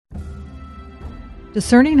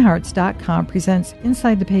DiscerningHearts.com presents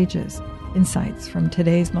Inside the Pages, insights from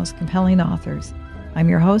today's most compelling authors. I'm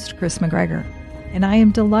your host, Kris McGregor, and I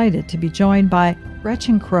am delighted to be joined by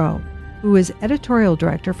Gretchen Crowe, who is editorial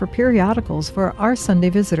director for periodicals for Our Sunday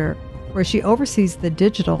Visitor, where she oversees the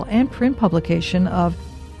digital and print publication of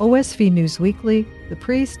OSV News Weekly, The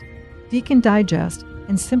Priest, Deacon Digest,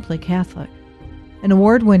 and Simply Catholic. An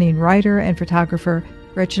award-winning writer and photographer,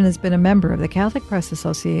 Gretchen has been a member of the Catholic Press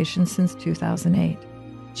Association since 2008.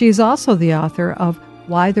 She is also the author of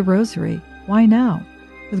Why the Rosary? Why Now?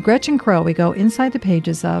 With Gretchen Crowe, we go inside the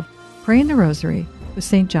pages of Praying the Rosary with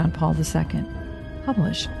St. John Paul II,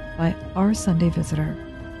 published by Our Sunday Visitor.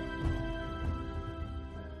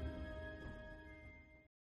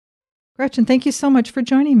 Gretchen, thank you so much for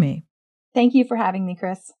joining me. Thank you for having me,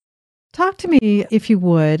 Kris. Talk to me, if you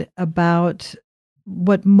would, about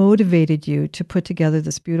what motivated you to put together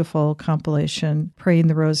this beautiful compilation, Praying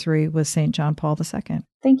the Rosary with St. John Paul II.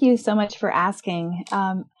 Thank you so much for asking.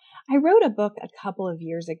 I wrote a book a couple of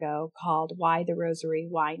years ago called Why the Rosary?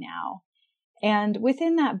 Why Now? And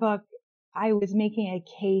within that book, I was making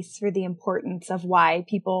a case for the importance of why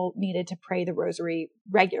people needed to pray the Rosary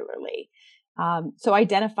regularly. So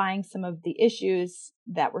identifying some of the issues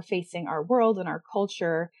that were facing our world and our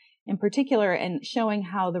culture in particular, and showing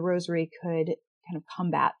how the Rosary could kind of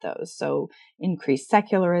combat those. So increased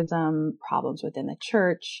secularism, problems within the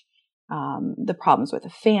church, the problems with the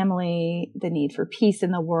family, the need for peace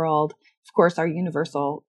in the world, of course, our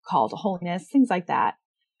universal call to holiness, things like that.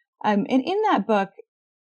 And in that book,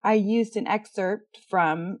 I used an excerpt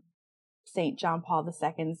from St. John Paul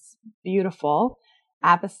II's beautiful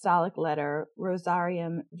apostolic letter,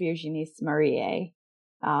 Rosarium Virginis Mariae,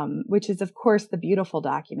 which is, of course, the beautiful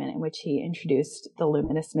document in which he introduced the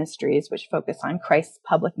luminous mysteries, which focus on Christ's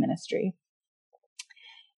public ministry.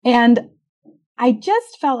 And I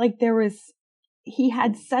just felt like he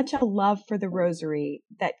had such a love for the Rosary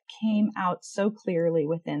that came out so clearly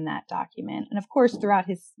within that document. And of course, throughout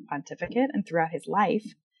his pontificate and throughout his life,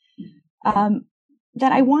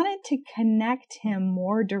 that I wanted to connect him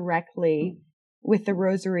more directly with the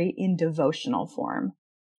Rosary in devotional form,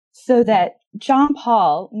 so that John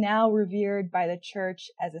Paul, now revered by the Church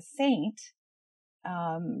as a saint,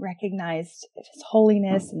 recognized his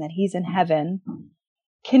holiness and that he's in heaven,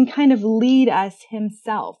 can kind of lead us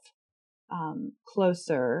himself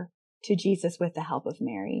closer to Jesus with the help of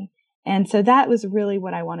Mary. And so that was really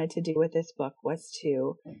what I wanted to do with this book, was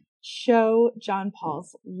to show John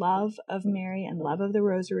Paul's love of Mary and love of the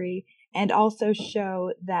Rosary, and also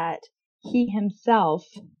show that he himself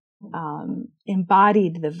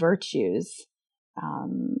embodied the virtues,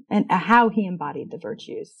 and how he embodied the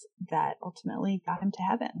virtues that ultimately got him to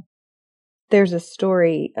heaven. There's a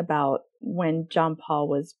story about when John Paul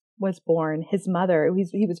was born. His mother,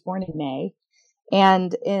 he was born in May,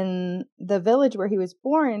 and in the village where he was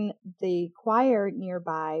born, the choir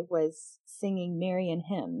nearby was singing Marian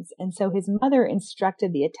hymns. And so his mother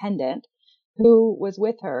instructed the attendant who was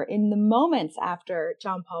with her in the moments after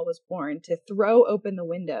John Paul was born to throw open the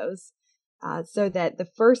windows, so that the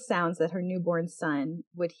first sounds that her newborn son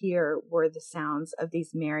would hear were the sounds of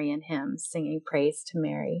these Marian hymns singing praise to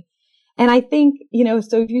Mary. And I think,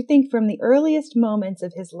 so if you think from the earliest moments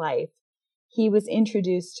of his life, he was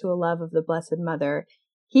introduced to a love of the Blessed Mother.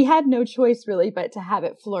 He had no choice really but to have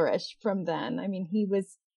it flourish from then. I mean, he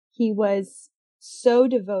was so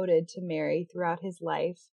devoted to Mary throughout his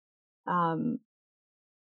life,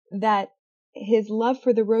 that his love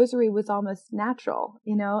for the Rosary was almost natural,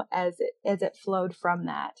 as it flowed from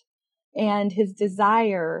that. And his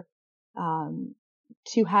desire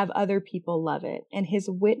to have other people love it, and his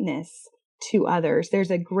witness to others.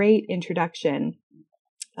 There's a great introduction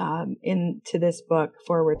into this book,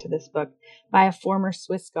 forward to this book, by a former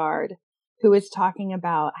Swiss Guard who is talking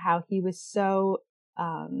about how he was so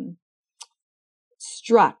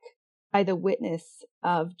struck by the witness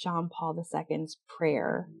of John Paul II's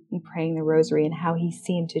prayer and praying the Rosary, and how he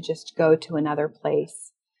seemed to just go to another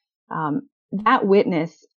place. That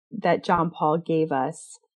witness that John Paul gave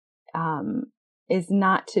us is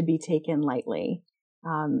not to be taken lightly.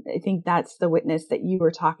 I think that's the witness that you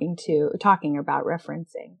were talking about,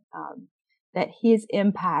 referencing, that his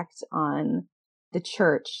impact on the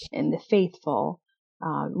church and the faithful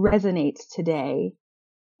resonates today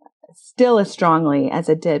still as strongly as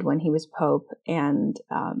it did when he was Pope. And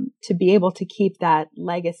to be able to keep that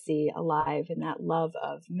legacy alive and that love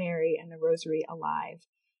of Mary and the Rosary alive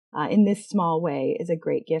in this small way is a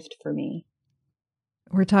great gift for me.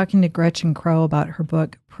 We're talking to Gretchen Crowe about her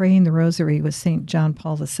book, Praying the Rosary with St. John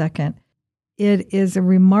Paul II. It is a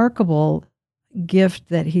remarkable gift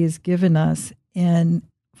that he has given us in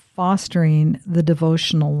fostering the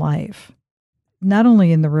devotional life. Not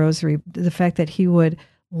only in the Rosary, the fact that he would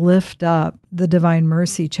lift up the Divine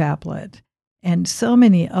Mercy Chaplet and so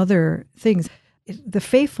many other things. The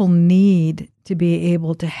faithful need to be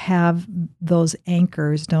able to have those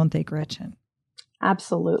anchors, don't they, Gretchen?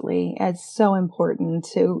 Absolutely. It's so important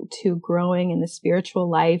to growing in the spiritual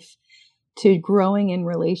life, to growing in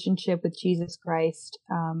relationship with Jesus Christ.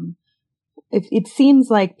 It seems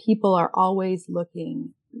like people are always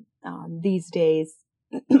looking these days,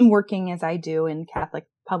 working as I do in Catholic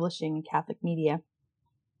publishing and Catholic media.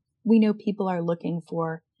 We know people are looking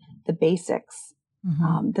for the basics,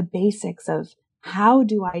 the basics of how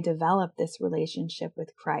do I develop this relationship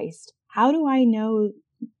with Christ? How do I know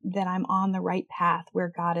that I'm on the right path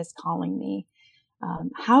where God is calling me?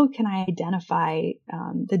 How can I identify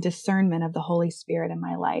the discernment of the Holy Spirit in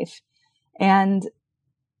my life? And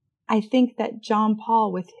I think that John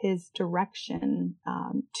Paul, with his direction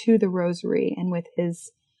to the Rosary and with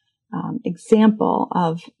his example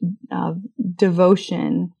of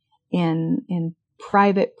devotion in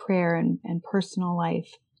private prayer and personal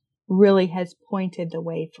life, really has pointed the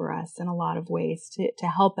way for us in a lot of ways to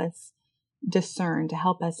help us discern, to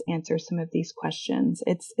help us answer some of these questions.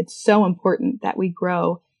 It's so important that we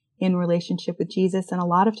grow in relationship with Jesus. And a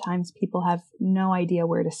lot of times people have no idea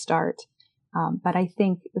where to start. But I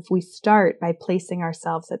think if we start by placing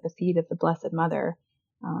ourselves at the feet of the Blessed Mother,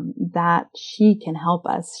 that she can help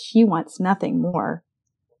us. She wants nothing more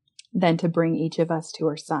than to bring each of us to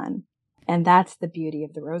her Son. And that's the beauty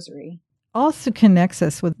of the Rosary. Also connects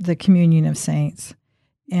us with the communion of saints,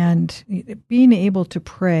 and being able to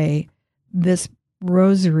pray this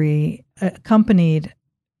Rosary accompanied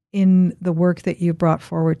in the work that you brought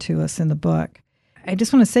forward to us in the book. I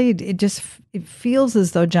just want to say it feels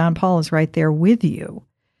as though John Paul is right there with you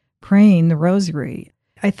praying the Rosary.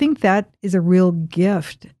 I think that is a real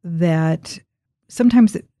gift that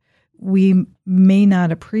sometimes we may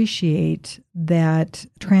not appreciate, that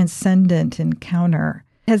transcendent encounter.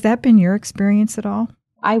 Has that been your experience at all?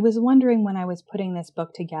 I was wondering when I was putting this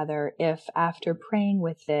book together if after praying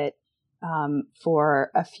with it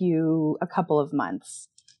for a couple of months,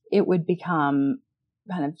 it would become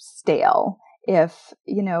kind of stale. If,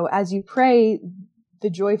 as you pray the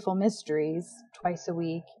joyful mysteries twice a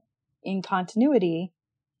week in continuity,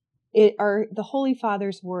 are the Holy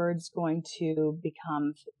Father's words going to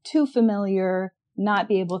become too familiar, not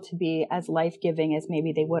be able to be as life-giving as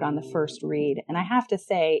maybe they would on the first read? And I have to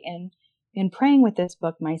say, in praying with this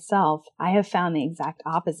book myself, I have found the exact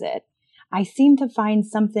opposite. I seem to find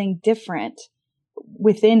something different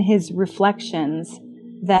within his reflections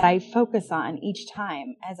that I focus on each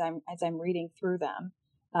time as I'm reading through them.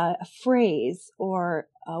 A phrase or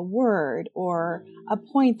a word or a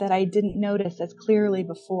point that I didn't notice as clearly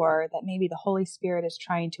before that maybe the Holy Spirit is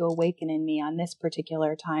trying to awaken in me on this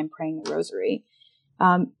particular time praying the Rosary.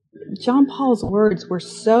 John Paul's words were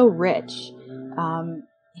so rich,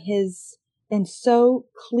 and so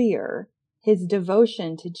clear, his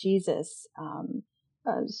devotion to Jesus,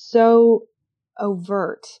 so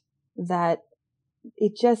overt that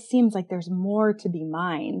it just seems like there's more to be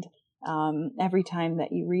mined every time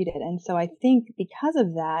that you read it. And so I think because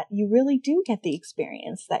of that, you really do get the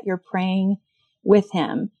experience that you're praying with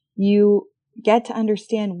him. You get to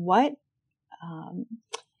understand what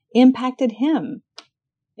impacted him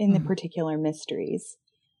in the particular mysteries.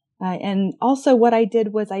 And also what I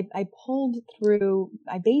did was I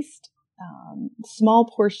based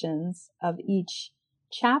small portions of each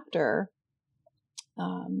chapter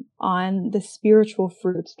on the spiritual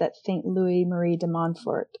fruits that St. Louis Marie de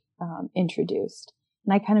Montfort introduced.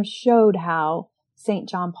 And I kind of showed how St.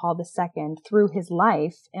 John Paul II, through his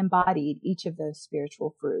life, embodied each of those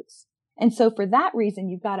spiritual fruits. And so for that reason,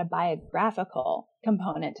 you've got a biographical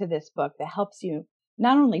component to this book that helps you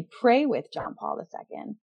not only pray with John Paul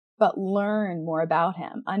II, but learn more about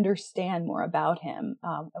him, understand more about him,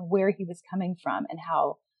 where he was coming from, and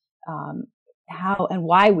how and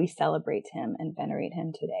why we celebrate him and venerate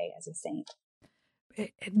him today as a saint.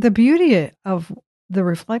 The beauty of the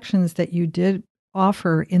reflections that you did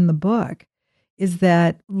offer in the book is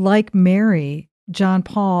that, like Mary, John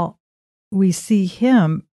Paul, we see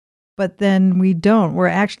him, but then we don't. We're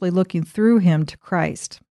actually looking through him to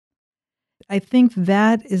Christ. I think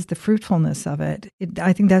that is the fruitfulness of it.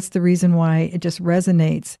 I think that's the reason why it just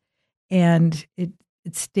resonates and it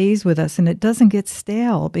stays with us and it doesn't get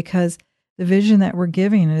stale, because the vision that we're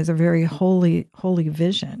giving is a very holy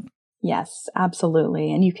vision. Yes,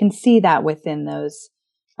 absolutely. And you can see that within those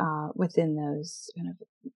kind of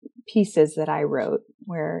pieces that I wrote,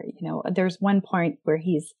 where, there's one point where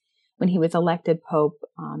when he was elected Pope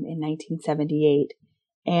in 1978,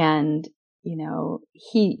 And, I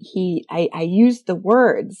used the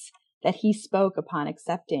words that he spoke upon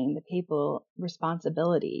accepting the papal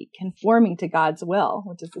responsibility, conforming to God's will,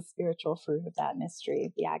 which is the spiritual fruit of that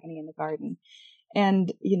mystery, the agony in the garden.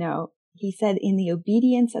 And, he said, in the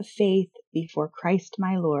obedience of faith before Christ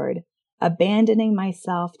my Lord, abandoning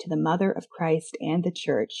myself to the mother of Christ and the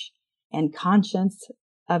church, and conscious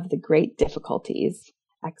of the great difficulties,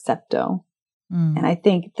 accepto. And I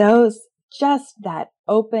think just that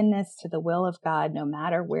openness to the will of God, no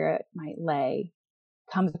matter where it might lay,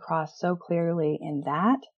 comes across so clearly in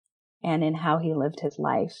that and in how he lived his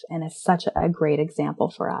life, and is such a great example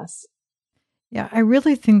for us. Yeah, I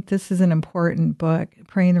really think this is an important book,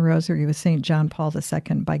 Praying the Rosary with St. John Paul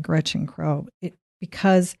II by Gretchen Crowe,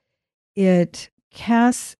 because it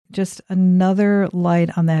casts just another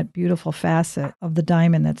light on that beautiful facet of the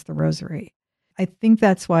diamond that's the Rosary. I think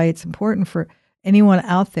that's why it's important for anyone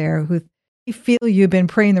out there who you feel you've been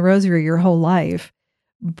praying the Rosary your whole life,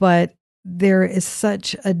 but there is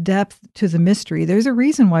such a depth to the mystery. There's a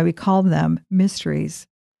reason why we call them mysteries,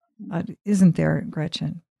 isn't there,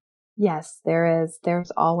 Gretchen? Yes, there is.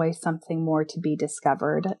 There's always something more to be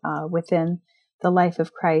discovered within the life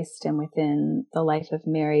of Christ and within the life of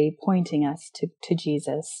Mary, pointing us to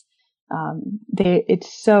Jesus.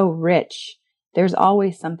 It's so rich. There's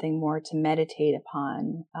always something more to meditate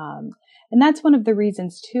upon. And that's one of the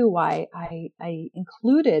reasons, too, why I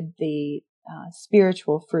included the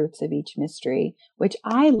spiritual fruits of each mystery, which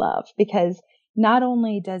I love, because not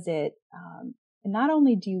only do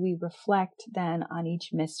we reflect then on each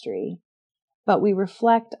mystery, but we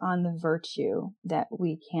reflect on the virtue that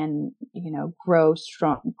we can, grow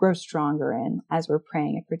stronger in as we're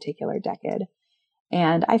praying a particular decade.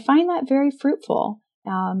 And I find that very fruitful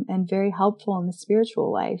and very helpful in the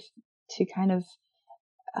spiritual life to kind of,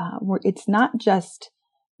 it's not just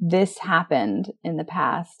this happened in the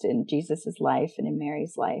past in Jesus's life and in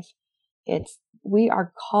Mary's life. We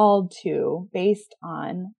are called to, based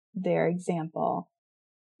on their example,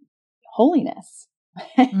 holiness.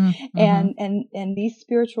 And these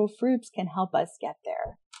spiritual fruits can help us get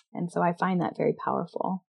there. And so I find that very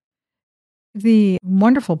powerful. The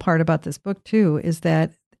wonderful part about this book, too, is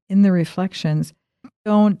that in the reflections,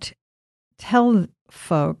 don't tell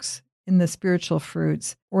folks in the spiritual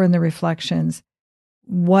fruits or in the reflections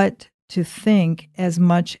what to think, as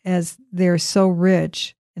much as they're so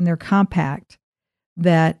rich and they're compact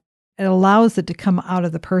that it allows it to come out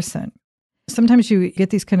of the person. Sometimes you get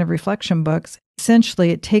these kind of reflection books. Essentially,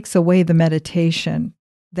 it takes away the meditation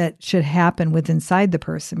that should happen inside the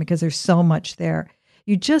person because there's so much there.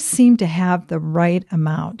 You just seem to have the right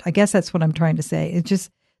amount. I guess that's what I'm trying to say.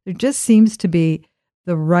 There just seems to be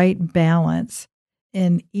the right balance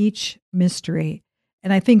in each mystery.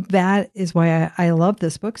 And I think that is why I love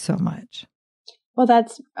this book so much. Well,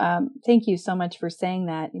 thank you so much for saying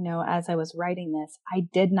that. As I was writing this, I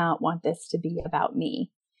did not want this to be about me.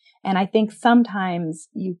 And I think sometimes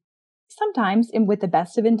and with the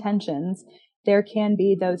best of intentions, there can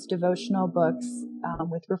be those devotional books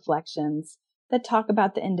with reflections that talk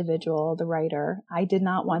about the individual, the writer. I did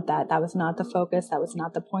not want that. That was not the focus. That was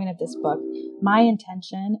not the point of this book. My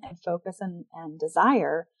intention and focus and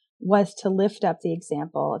desire was to lift up the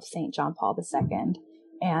example of St. John Paul II.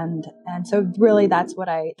 And so really that's what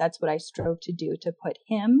I strove to do, to put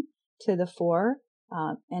him to the fore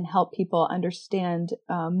and help people understand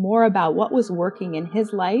more about what was working in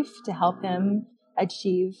his life to help him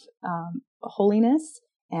achieve holiness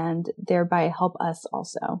and thereby help us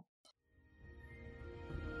also.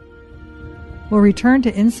 We'll return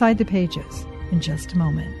to Inside the Pages in just a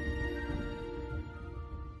moment.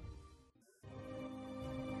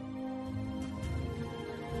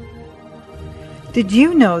 Did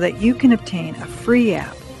you know that you can obtain a free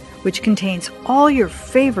app which contains all your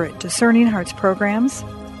favorite Discerning Hearts programs?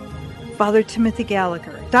 Father Timothy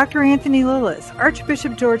Gallagher, Dr. Anthony Lillis,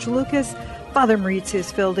 Archbishop George Lucas, Father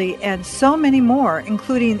Mauritius Fildi, and so many more,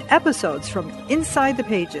 including episodes from Inside the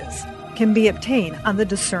Pages, can be obtained on the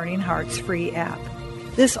Discerning Hearts free app.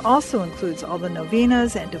 This also includes all the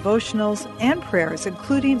novenas and devotionals and prayers,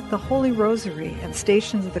 including the Holy Rosary and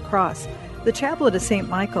Stations of the Cross, the Chaplet of St.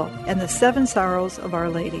 Michael, and the Seven Sorrows of Our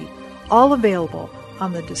Lady, all available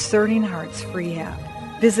on the Discerning Hearts free app.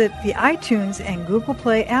 Visit the iTunes and Google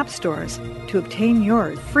Play app stores to obtain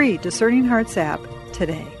your free Discerning Hearts app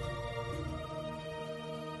today.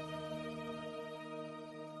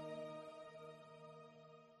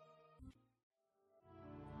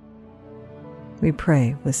 We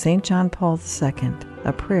pray with St. John Paul II,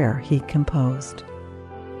 a prayer he composed.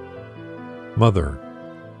 Mother,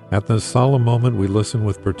 at this solemn moment we listen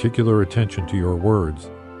with particular attention to your words,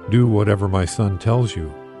 Do whatever my Son tells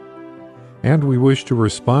you. And we wish to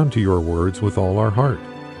respond to your words with all our heart.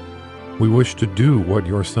 We wish to do what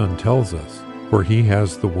your Son tells us, for he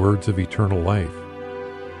has the words of eternal life.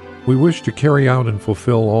 We wish to carry out and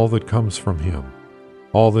fulfill all that comes from him,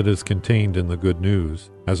 all that is contained in the good news,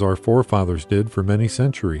 as our forefathers did for many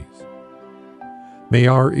centuries. May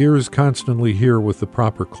our ears constantly hear with the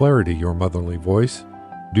proper clarity your motherly voice.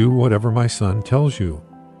 Do whatever my Son tells you.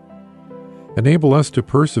 Enable us to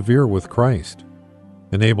persevere with Christ.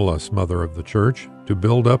 Enable us, Mother of the Church, to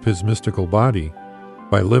build up his mystical body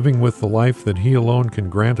by living with the life that he alone can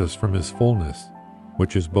grant us from his fullness,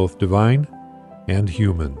 which is both divine and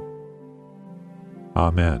human.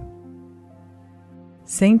 Amen.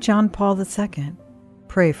 St. John Paul II,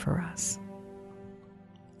 pray for us.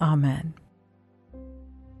 Amen.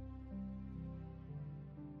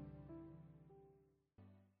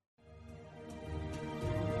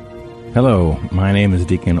 Hello, my name is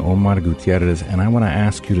Deacon Omar Gutierrez, and I want to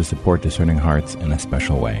ask you to support Discerning Hearts in a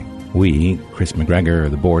special way. We, Kris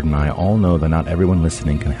McGregor, the board, and I all know that not everyone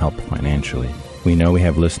listening can help financially. We know we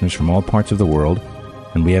have listeners from all parts of the world,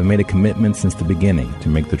 and we have made a commitment since the beginning to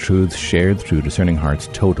make the truths shared through Discerning Hearts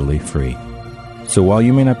totally free. So while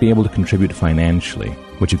you may not be able to contribute financially,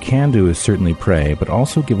 what you can do is certainly pray, but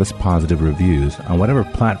also give us positive reviews on whatever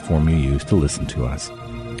platform you use to listen to us.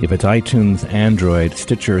 If it's iTunes, Android,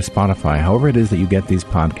 Stitcher, or Spotify, however it is that you get these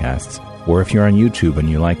podcasts, or if you're on YouTube and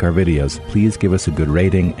you like our videos, please give us a good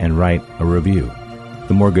rating and write a review.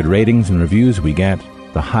 The more good ratings and reviews we get,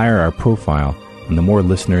 the higher our profile, and the more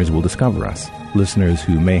listeners will discover us, listeners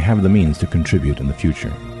who may have the means to contribute in the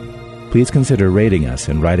future. Please consider rating us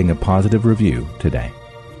and writing a positive review today.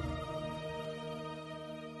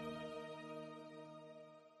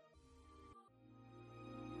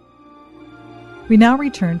 We now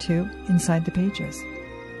return to Inside the Pages.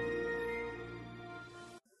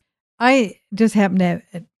 I just happen to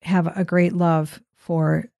have a great love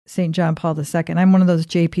for St. John Paul II. I'm one of those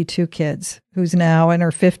JP2 kids who's now in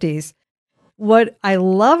her 50s. What I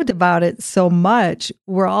loved about it so much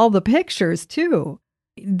were all the pictures, too.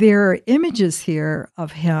 There are images here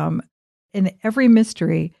of him in every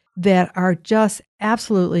mystery that are just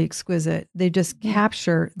absolutely exquisite. They just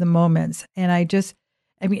capture the moments. And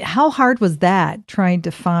how hard was that, trying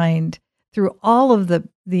to find through all of the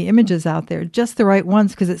images out there, just the right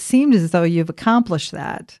ones? Because it seemed as though you've accomplished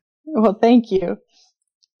that. Well, thank you.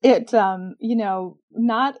 It,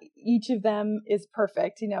 not each of them is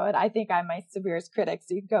perfect, and I think I'm my severest critic.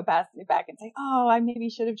 So you can go back and say, oh, I maybe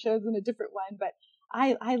should have chosen a different one. But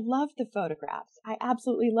I love the photographs. I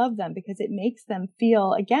absolutely love them because it makes them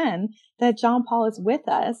feel, again, that John Paul is with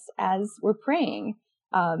us as we're praying.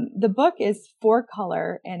 The book is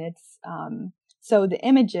 4-color, and it's, so the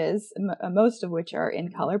images, most of which are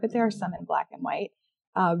in color, but there are some in black and white,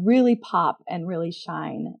 really pop and really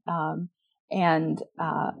shine. And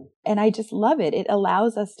I just love it. It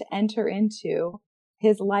allows us to enter into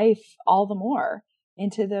his life all the more,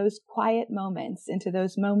 into those quiet moments, into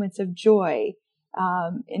those moments of joy,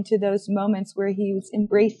 into those moments where he was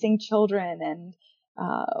embracing children and,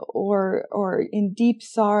 or in deep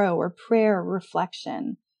sorrow or prayer or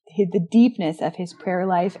reflection, the deepness of his prayer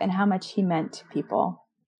life and how much he meant to people.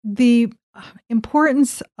 The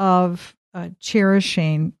importance of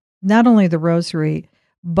cherishing not only the Rosary,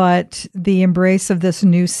 but the embrace of this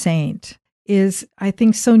new saint is, I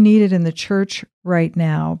think, so needed in the church right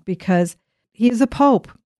now, because he is a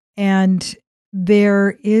pope and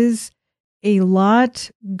there is a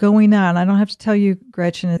lot going on. I don't have to tell you,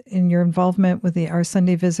 Gretchen, in your involvement with our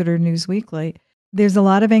Sunday Visitor News Weekly, there's a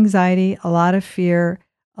lot of anxiety, a lot of fear,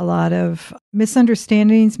 a lot of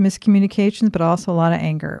misunderstandings, miscommunications, but also a lot of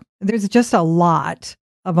anger. There's just a lot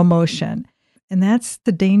of emotion. And that's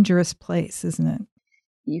the dangerous place, isn't it?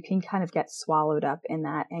 You can kind of get swallowed up in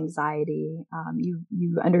that anxiety.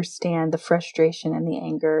 You understand the frustration and the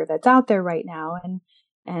anger that's out there right now.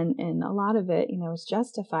 And a lot of it, is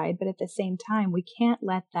justified. But at the same time, we can't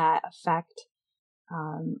let that affect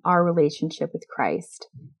our relationship with Christ.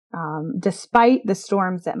 Despite the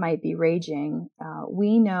storms that might be raging,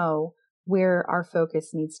 we know where our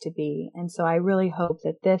focus needs to be. And so I really hope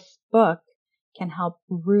that this book can help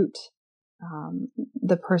root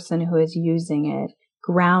the person who is using it,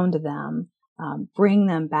 ground them, bring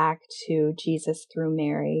them back to Jesus through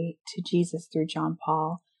Mary, to Jesus through John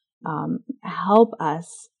Paul, help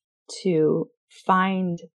us to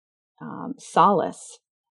find solace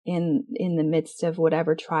in the midst of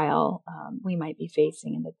whatever trial we might be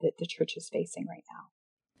facing and that the church is facing right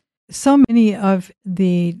now. So many of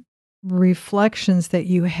the reflections that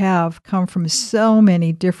you have come from so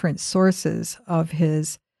many different sources of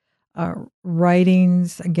his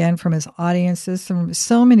writings, again, from his audiences, from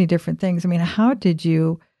so many different things. I mean, how did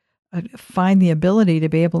you find the ability to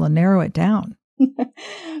be able to narrow it down?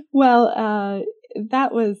 Well,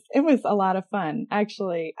 it was a lot of fun.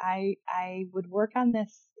 Actually, I would work on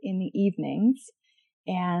this in the evenings,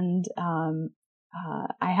 and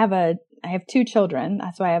I have two children,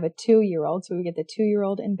 so I have a 2-year-old, so we get the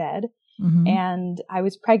 2-year-old in bed. Mm-hmm. And I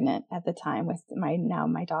was pregnant at the time with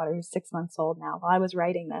my daughter who's 6 months old now while I was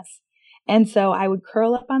writing this. And so I would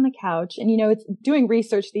curl up on the couch, and it's doing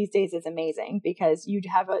research these days is amazing because you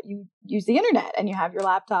use the internet and you have your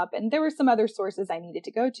laptop, and there were some other sources I needed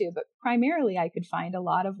to go to, but primarily I could find a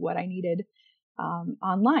lot of what I needed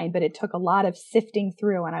online, but it took a lot of sifting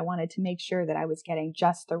through, and I wanted to make sure that I was getting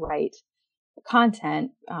just the right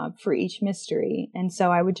content for each mystery. And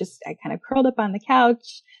so I kind of curled up on the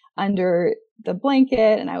couch under the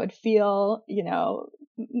blanket, and I would feel,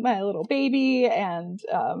 my little baby. And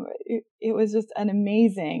it was just an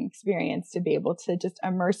amazing experience to be able to just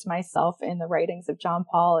immerse myself in the writings of John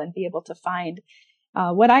Paul and be able to find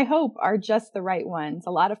what I hope are just the right ones.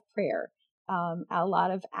 A lot of prayer, a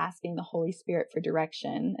lot of asking the Holy Spirit for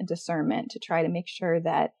direction and discernment to try to make sure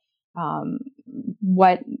that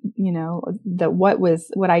what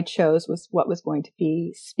I chose was what was going to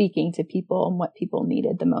be speaking to people and what people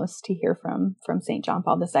needed the most to hear from St. John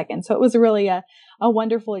Paul II. So it was really a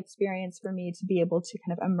wonderful experience for me to be able to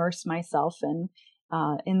kind of immerse myself in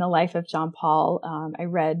the life of John Paul. I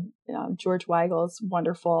read George Weigel's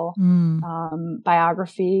wonderful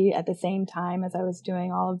biography at the same time as I was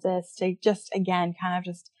doing all of this to just, again, kind of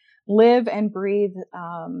just live and breathe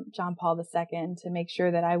John Paul II to make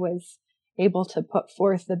sure that I was able to put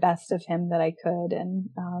forth the best of him that I could. And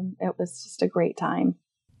it was just a great time.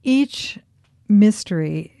 Each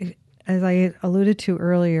mystery, as I alluded to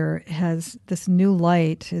earlier, has this new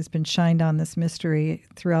light has been shined on this mystery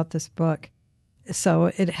throughout this book. So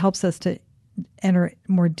it helps us to enter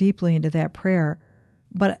more deeply into that prayer.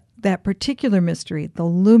 But that particular mystery, the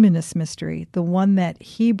luminous mystery, the one that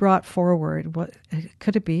he brought forward, what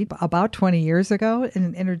could it be, about 20 years ago,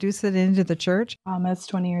 and introduced it into the church? Almost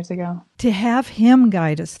 20 years ago. To have him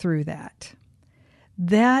guide us through that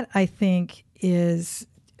I think is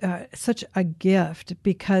such a gift,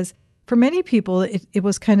 because for many people, it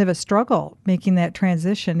was kind of a struggle making that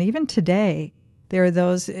transition. Even today, there are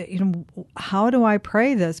those, how do I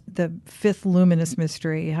pray the fifth luminous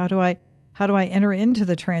mystery? How do I enter into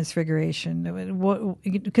the transfiguration?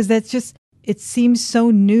 Because that's just, it seems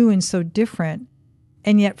so new and so different.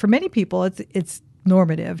 And yet for many people, it's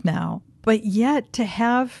normative now. But yet to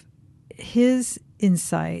have his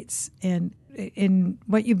insights and in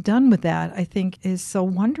what you've done with that, I think is so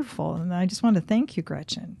wonderful. And I just want to thank you,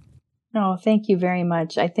 Gretchen. Oh, thank you very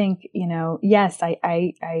much. I think, yes,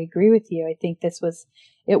 I agree with you. I think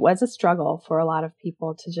it was a struggle for a lot of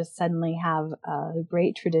people to just suddenly have a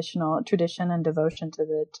great tradition and devotion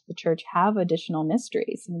to the church, have additional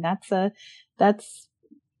mysteries. I mean, that's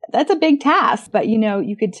a big task, but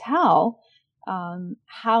you could tell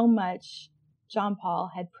how much John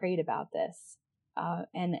Paul had prayed about this.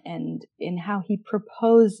 And in how he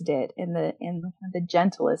proposed it in the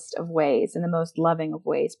gentlest of ways, in the most loving of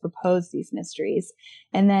ways, proposed these mysteries,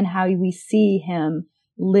 and then how we see him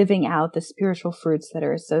living out the spiritual fruits that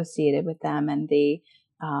are associated with them, and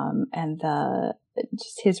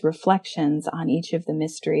just his reflections on each of the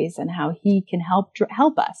mysteries, and how he can help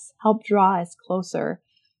draw us closer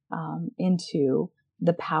into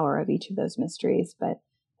the power of each of those mysteries. But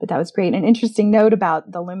that was great. An interesting note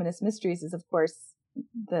about the luminous mysteries is, of course,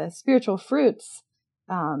 the spiritual fruits.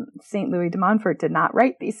 St. Louis de Montfort did not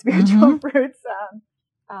write these spiritual fruits.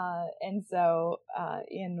 And so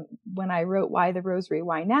when I wrote Why the Rosary,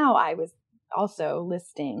 Why Now, I was also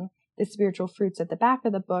listing the spiritual fruits at the back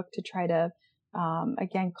of the book to try to,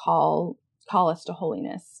 again, call us to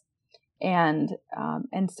holiness. And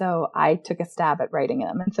so I took a stab at writing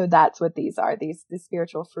them. And so that's what these are. The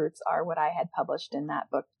spiritual fruits are what I had published in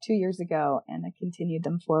that book 2 years ago, and I continued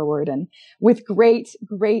them forward. And with great,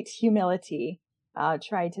 great humility,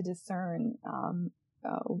 tried to discern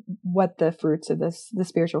what the fruits of the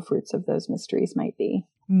spiritual fruits of those mysteries might be.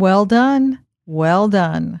 Well done. Well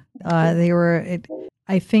done.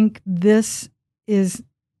 I think this is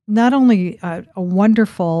not only a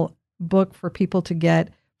wonderful book for people to get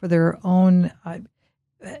for their own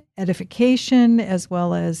edification, as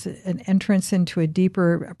well as an entrance into a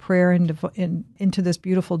deeper prayer and into this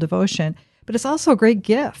beautiful devotion, but it's also a great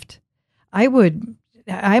gift.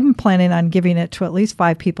 I'm planning on giving it to at least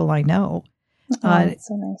 5 people I know. That's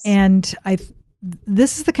so nice. And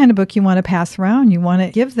this is the kind of book you want to pass around. You want to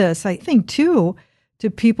give this, I think, too, to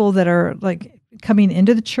people that are like coming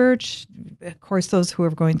into the church, of course, those who are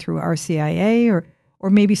going through RCIA or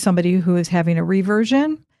maybe somebody who is having a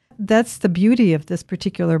reversion. That's the beauty of this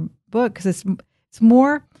particular book, because it's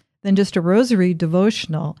more than just a rosary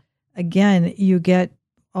devotional. Again, you get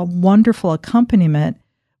a wonderful accompaniment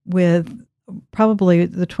with probably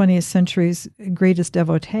the 20th century's greatest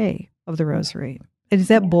devotee of the rosary. Is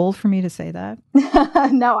that bold for me to say that?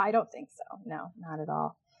 No, I don't think so. No, not at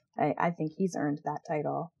all. I think he's earned that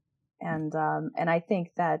title. And I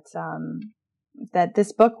think that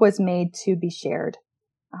this book was made to be shared.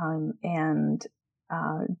 And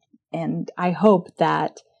I hope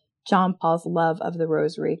that John Paul's love of the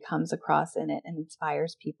rosary comes across in it and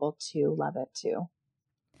inspires people to love it too.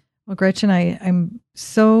 Well, Gretchen, I'm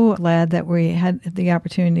so glad that we had the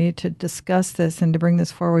opportunity to discuss this and to bring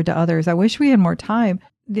this forward to others. I wish we had more time.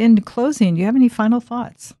 In closing, do you have any final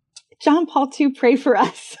thoughts? John Paul II, pray for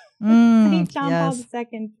us. Saint John yes. Paul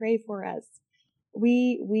II, pray for us.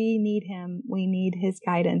 We need him. We need his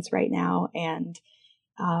guidance right now. And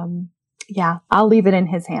I'll leave it in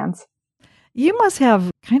his hands. You must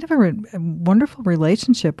have kind of a wonderful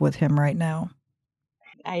relationship with him right now.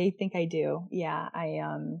 I think I do. Yeah.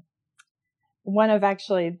 One of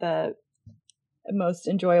actually the most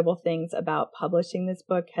enjoyable things about publishing this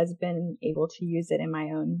book has been able to use it in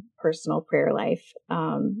my own personal prayer life.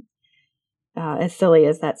 As silly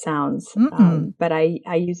as that sounds, but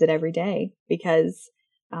I use it every day because,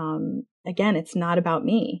 again, it's not about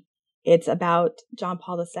me. It's about John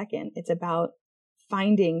Paul II. It's about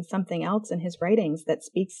finding something else in his writings that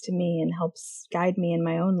speaks to me and helps guide me in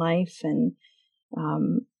my own life. And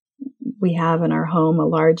we have in our home a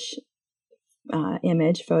large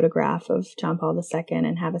photograph of John Paul II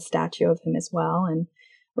and have a statue of him as well. And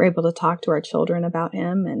we're able to talk to our children about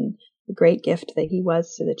him and the great gift that he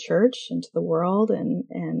was to the church and to the world,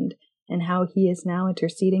 and how he is now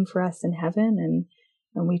interceding for us in heaven. And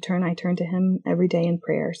I turn to him every day in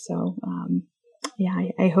prayer. So,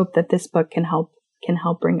 I hope that this book can help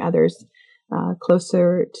bring others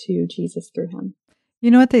closer to Jesus through him.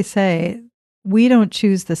 You know what they say? We don't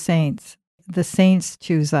choose the saints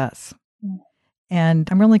choose us. And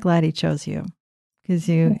I'm really glad he chose you, because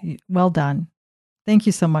you well done. Thank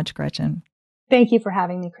you so much, Gretchen. Thank you for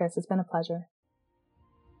having me, Kris. It's been a pleasure.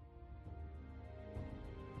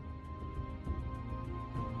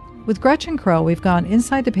 With Gretchen Crowe, we've gone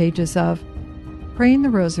inside the pages of Praying the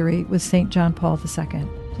Rosary with St. John Paul II. To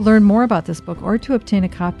learn more about this book or to obtain a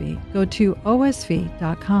copy, go to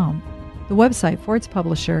osv.com, the website for its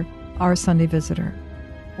publisher, Our Sunday Visitor.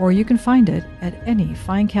 Or you can find it at any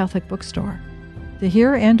fine Catholic bookstore. To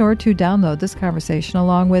hear and or to download this conversation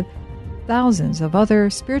along with thousands of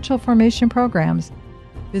other spiritual formation programs,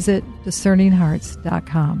 visit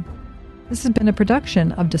discerninghearts.com. This has been a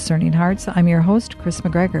production of Discerning Hearts. I'm your host, Kris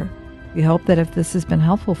McGregor. We hope that if this has been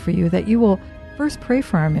helpful for you, that you will first pray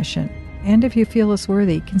for our mission. And if you feel us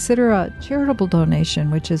worthy, consider a charitable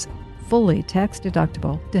donation, which is fully tax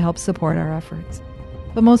deductible, to help support our efforts.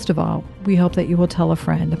 But most of all, we hope that you will tell a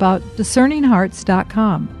friend about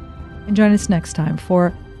discerninghearts.com and join us next time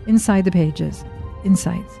for Inside the Pages,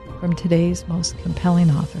 insights from today's most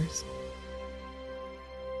compelling authors.